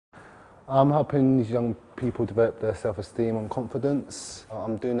I'm helping these young people develop their self-esteem and confidence.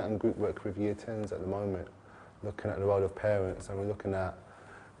 I'm doing that in group work with Year 10s at the moment, looking at the role of parents, and we're looking at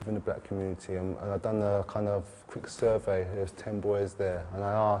within the black community. And I've done a kind of quick survey. There's 10 boys there, and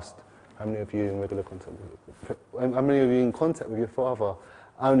I asked how many of you in regular contact with your father.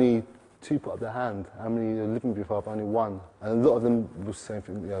 Only 2 put up their hand. How many are living with your father? Only 1. And a lot of them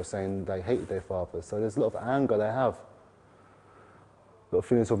were saying they hated their father. So there's a lot of anger they have. A lot of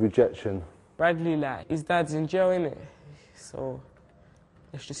feelings of rejection. Bradley, like, his dad's in jail, innit? So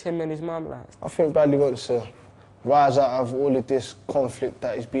it's just him and his mum, like. I think Bradley wants to rise out of all of this conflict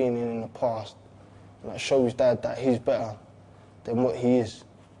that he's been in the past, and like, show his dad that he's better than what he is.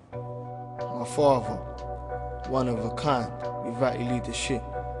 My father, one of a kind, without he lead the shit,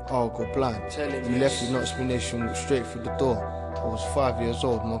 I'll go blind. He left with no explanation, walked straight through the door. I was 5 years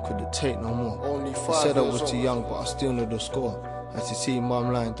old, man couldn't take no more. Only 5 He said I was too young, but I still know the score. As you see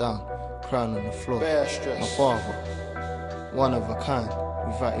mum lying down, crying on the floor. My father, one of a kind,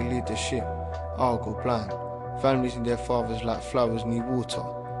 without he lead the ship, I'll go blind. Families and their fathers like flowers need water.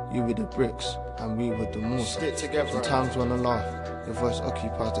 You with the bricks, and we with the mortar. Stick together. Sometimes when I laugh, your voice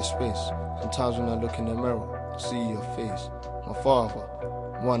occupies the space. Sometimes when I look in the mirror, I see your face. My father,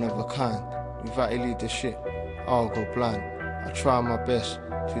 one of a kind, without he lead the ship, I'll go blind. I try my best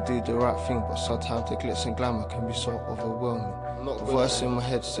to do the right thing, but sometimes the glitz and glamour can be so overwhelming. The voice in my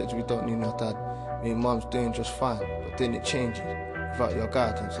head says we don't need no dad. Me and mum's doing just fine, but then it changes. Without your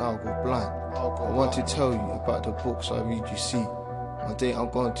guidance, I'll go blind. I want to tell you about the books I read, you see. One day I'm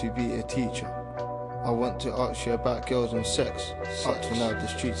going to be a teacher. I want to ask you about girls and sex. Up to now the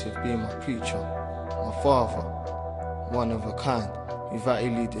streets have been my preacher. My father, one of a kind, without he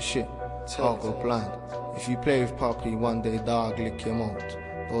lead the shit, I'll go blind. If you play with Pupil one day, dog, lick your mouth.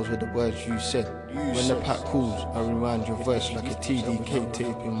 Those were the words you said. When the pack calls, I rewind your voice like a TDK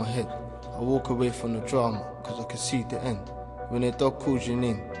tape in my head. I walk away from the drama, cause I can see the end. When a dog calls your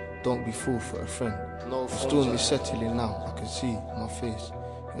name, don't be fooled for a friend. The storm is settling now, I can see my face.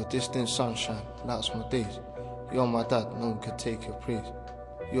 Your distant sunshine lights my days. You're my dad, no one can take your praise.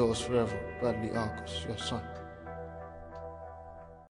 Yours forever, Bradley Argos, your son.